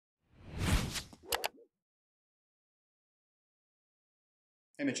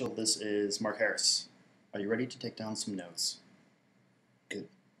Hey Mitchell, this is Mark Harris. Are you ready to take down some notes? Good.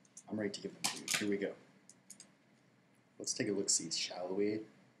 I'm ready to give them to you. Here we go. Let's take a look-see, shall we?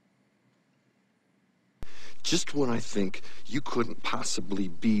 Just when I think you couldn't possibly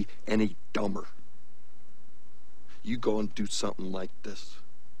be any dumber, you go and do something like this.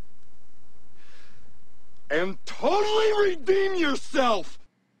 And totally redeem yourself!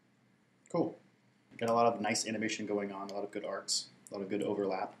 Cool. Got a lot of nice animation going on, a lot of good arcs, a lot of good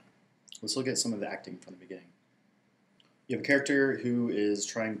overlap. Let's look at some of the acting from the beginning. You have a character who is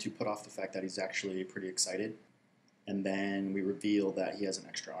trying to put off the fact that he's actually pretty excited, and then we reveal that he has an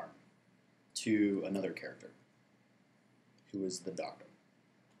extra arm to another character, who is the doctor.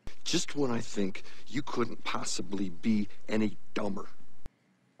 Just when I think you couldn't possibly be any dumber.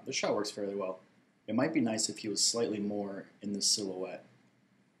 This shot works fairly well. It might be nice if he was slightly more in the silhouette.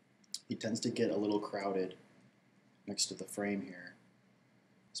 He tends to get a little crowded next to the frame here,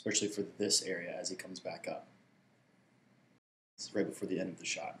 especially for this area as he comes back up. It's right before the end of the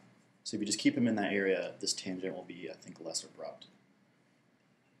shot. So if you just keep him in that area, this tangent will be, I think, less abrupt.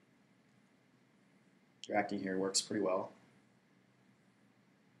 Your acting here works pretty well.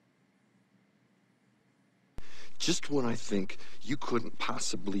 Just when I think you couldn't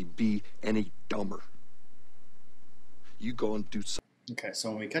possibly be any dumber, you go and do something. Okay, so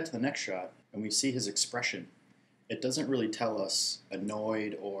when we cut to the next shot and we see his expression, it doesn't really tell us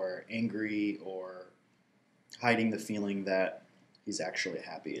annoyed or angry or hiding the feeling that he's actually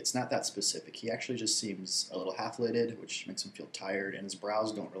happy. It's not that specific. He actually just seems a little half-lidded, which makes him feel tired, and his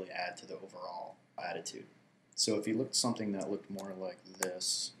brows don't really add to the overall attitude. So if he looked something that looked more like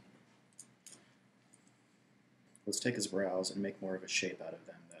this, let's take his brows and make more of a shape out of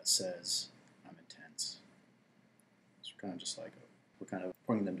them that says, I'm intense. So we're kind of just like, we're kind of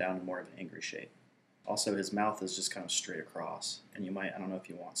pointing them down to more of an angry shape. Also, his mouth is just kind of straight across, and you might, I don't know if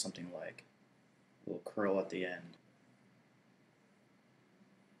you want something like a little curl at the end.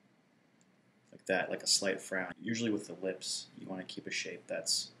 Like that, like a slight frown. Usually with the lips, you want to keep a shape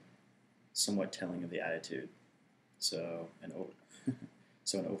that's somewhat telling of the attitude. So an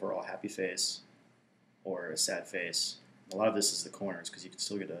overall happy face or a sad face. A lot of this is the corners because you can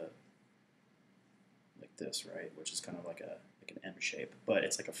still get a like this, right? Which is kind of like an M shape, but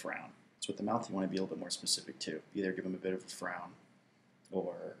it's like a frown. So with the mouth, you want to be a little bit more specific too. Either give him a bit of a frown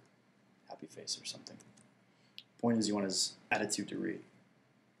or happy face or something. Point is, you want his attitude to read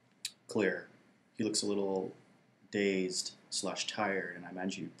clear. He looks a little dazed / tired, and I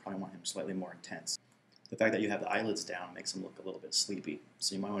imagine you probably want him slightly more intense. The fact that you have the eyelids down makes him look a little bit sleepy,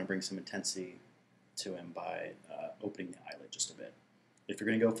 so you might want to bring some intensity to him by opening the eyelid just a bit. If you're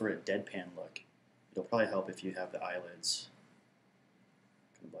going to go for a deadpan look, it'll probably help if you have the eyelids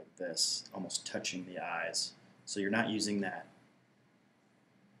kind of like this, almost touching the eyes. So you're not using that,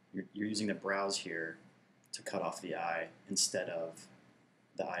 you're using the brows here to cut off the eye instead of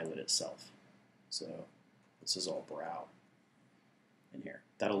the eyelid itself. So this is all brow in here.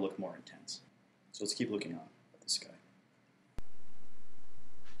 That'll look more intense. So let's keep looking on at this guy.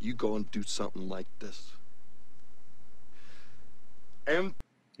 You go and do something like this. And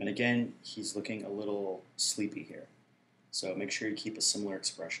again, he's looking a little sleepy here. So make sure you keep a similar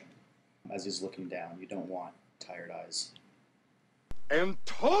expression as he's looking down. You don't want tired eyes. And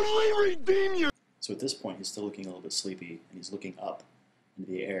totally redeem your... So at this point, he's still looking a little bit sleepy, and he's looking up into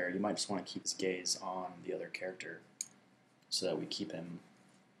the air. You might just want to keep his gaze on the other character so that we keep him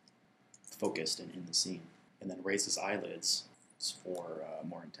focused and in the scene. And then raise his eyelids for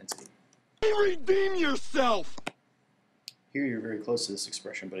more intensity. Redeem yourself! Here you're very close to this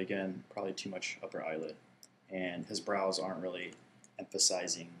expression, but again, probably too much upper eyelid. And his brows aren't really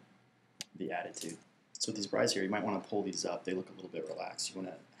emphasizing the attitude. So with these brows here, you might want to pull these up. They look a little bit relaxed. You want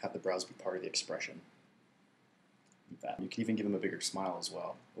to have the brows be part of the expression. You can even give him a bigger smile as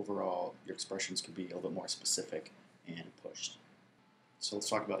well. Overall, your expressions could be a little bit more specific and pushed. So let's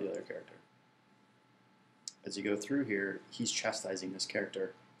talk about the other character. As you go through here, he's chastising this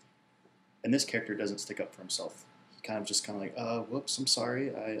character, and this character doesn't stick up for himself. He kind of like, whoops, I'm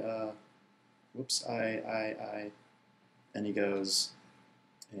sorry, whoops, and he goes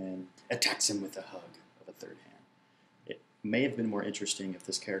and attacks him with a hug of a third hand. It may have been more interesting if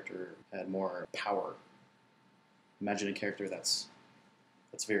this character had more power. Imagine a character that's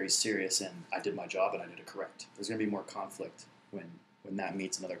very serious and I did my job and I did it correct. There's going to be more conflict when that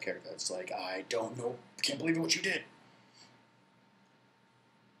meets another character that's like, I don't know, can't believe what you did.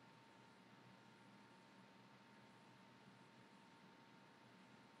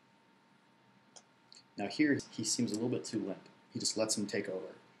 Now here, he seems a little bit too limp. He just lets him take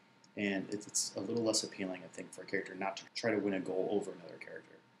over. And it's a little less appealing, I think, for a character not to try to win a goal over another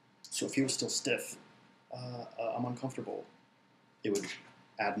character. So if he was still stiff, I'm uncomfortable, it would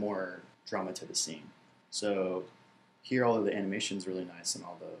add more drama to the scene. So here, although the animation is really nice and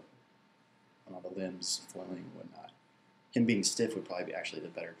all the limbs flowing and whatnot, him being stiff would probably be actually the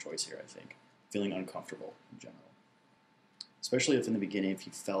better choice here, I think. Feeling uncomfortable in general. Especially if in the beginning, if he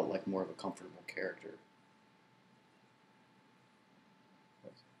felt like more of a comfortable character.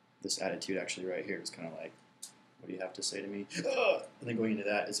 This attitude actually right here is kind of like, what do you have to say to me? And then going into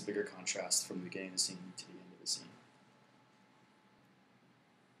that is a bigger contrast from the beginning of the scene to the end of the scene.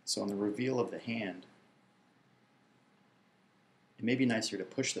 So on the reveal of the hand, it may be nicer to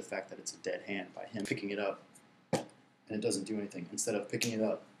push the fact that it's a dead hand by him picking it up and it doesn't do anything, instead of picking it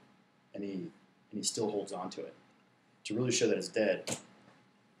up and he still holds on to it. To really show that it's dead.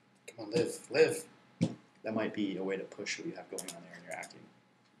 Come on, live, live. That might be a way to push what you have going on there in your acting.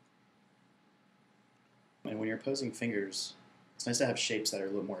 And when you're posing fingers, it's nice to have shapes that are a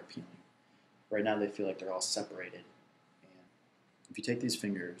little more appealing. Right now they feel like they're all separated. And if you take these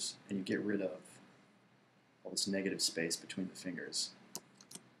fingers and you get rid of all this negative space between the fingers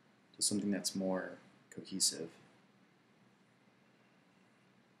to something that's more cohesive,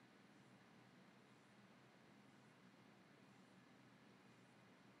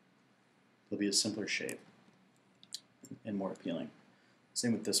 it'll be a simpler shape and more appealing.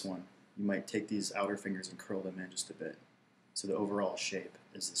 Same with this one. You might take these outer fingers and curl them in just a bit. So the overall shape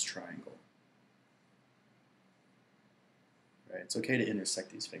is this triangle. Right? It's okay to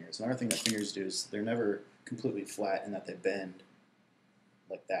intersect these fingers. Another thing that fingers do is they're never completely flat in that they bend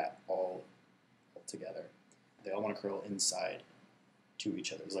like that all together. They all want to curl inside to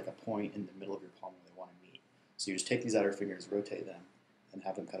each other. There's like a point in the middle of your palm where they want to meet. So you just take these outer fingers, rotate them, and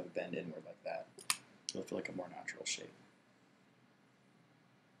have them kind of bend inward like that. It'll feel like a more natural shape.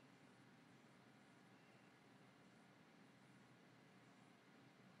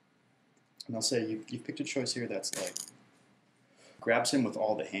 And I'll say you've picked a choice here that's like grabs him with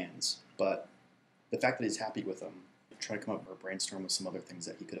all the hands, but the fact that he's happy with them, try to come up or brainstorm with some other things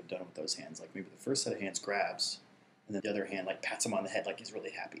that he could have done with those hands. Like maybe the first set of hands grabs, and then the other hand like pats him on the head like he's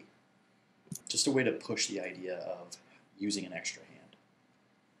really happy. Just a way to push the idea of using an extra hand.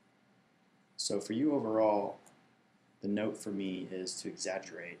 So for you overall, the note for me is to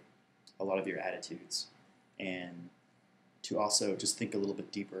exaggerate a lot of your attitudes and to also just think a little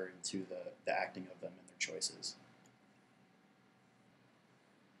bit deeper into the acting of them and their choices.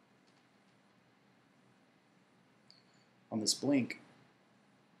 On this blink,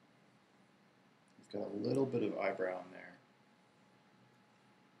 we've got a little bit of eyebrow in there.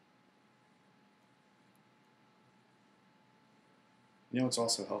 You know what's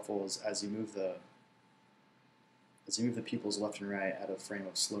also helpful is as you move the pupils left and right out of frame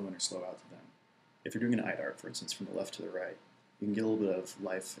of slow in or slow out to them. If you're doing an eye dart, for instance, from the left to the right, you can get a little bit of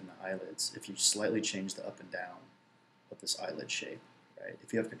life in the eyelids if you slightly change the up and down of this eyelid shape. Right?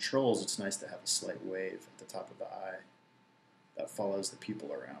 If you have controls, it's nice to have a slight wave at the top of the eye that follows the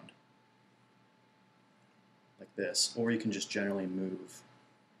pupil around, like this. Or you can just generally move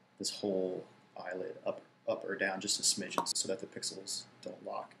this whole eyelid up or down just a smidgen so that the pixels don't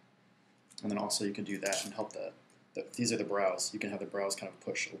lock. And then also you can do that and help these are the brows. You can have the brows kind of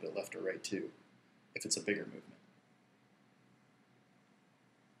push a little bit left or right too, if it's a bigger movement.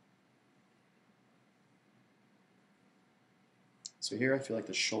 So here I feel like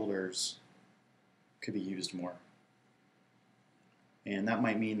the shoulders could be used more. And that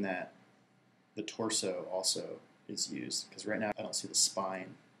might mean that the torso also is used, because right now I don't see the spine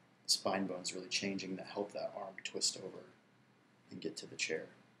bones really changing to help that arm twist over and get to the chair.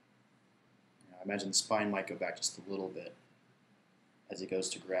 I imagine the spine might go back just a little bit as he goes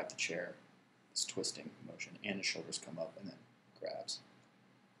to grab the chair, this twisting motion, and his shoulders come up and then grabs.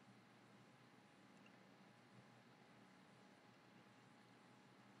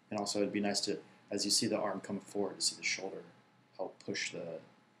 And also it'd be nice to, as you see the arm come forward, to see the shoulder help push the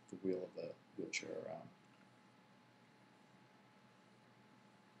wheel of the wheelchair around.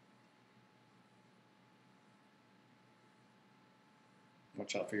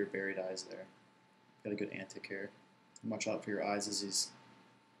 Watch out for your buried eyes there. Got a good antic here. Watch out for your eyes as he's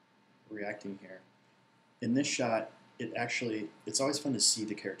reacting here. In this shot, it's always fun to see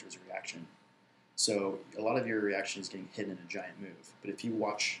the character's reaction. So a lot of your reaction is getting hidden in a giant move. But if you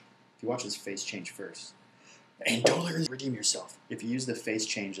watch his face change first, and don't redeem yourself. If you use the face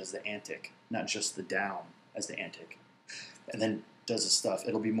change as the antic, not just the down as the antic, and then does his stuff,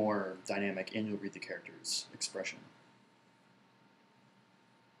 it'll be more dynamic and you'll read the character's expression.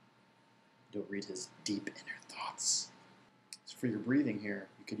 You'll read his deep inner thoughts. For your breathing here,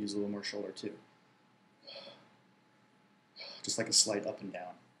 you could use a little more shoulder too. Just like a slight up and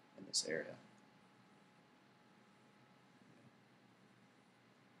down in this area.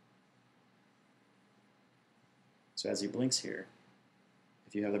 So as he blinks here,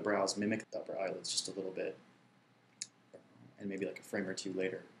 if you have the brows mimic the upper eyelids just a little bit, and maybe like a frame or two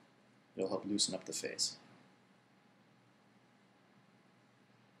later, it'll help loosen up the face.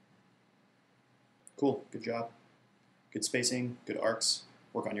 Cool, good job. Good spacing, good arcs.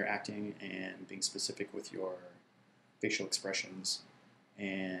 Work on your acting and being specific with your facial expressions,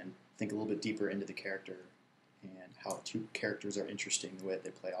 and think a little bit deeper into the character and how two characters are interesting, the way they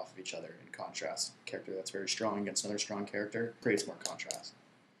play off of each other in contrast. A character that's very strong against another strong character creates more contrast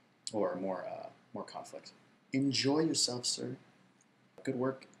or more conflict. Enjoy yourself, sir. Good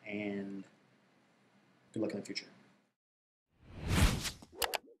work and good luck in the future.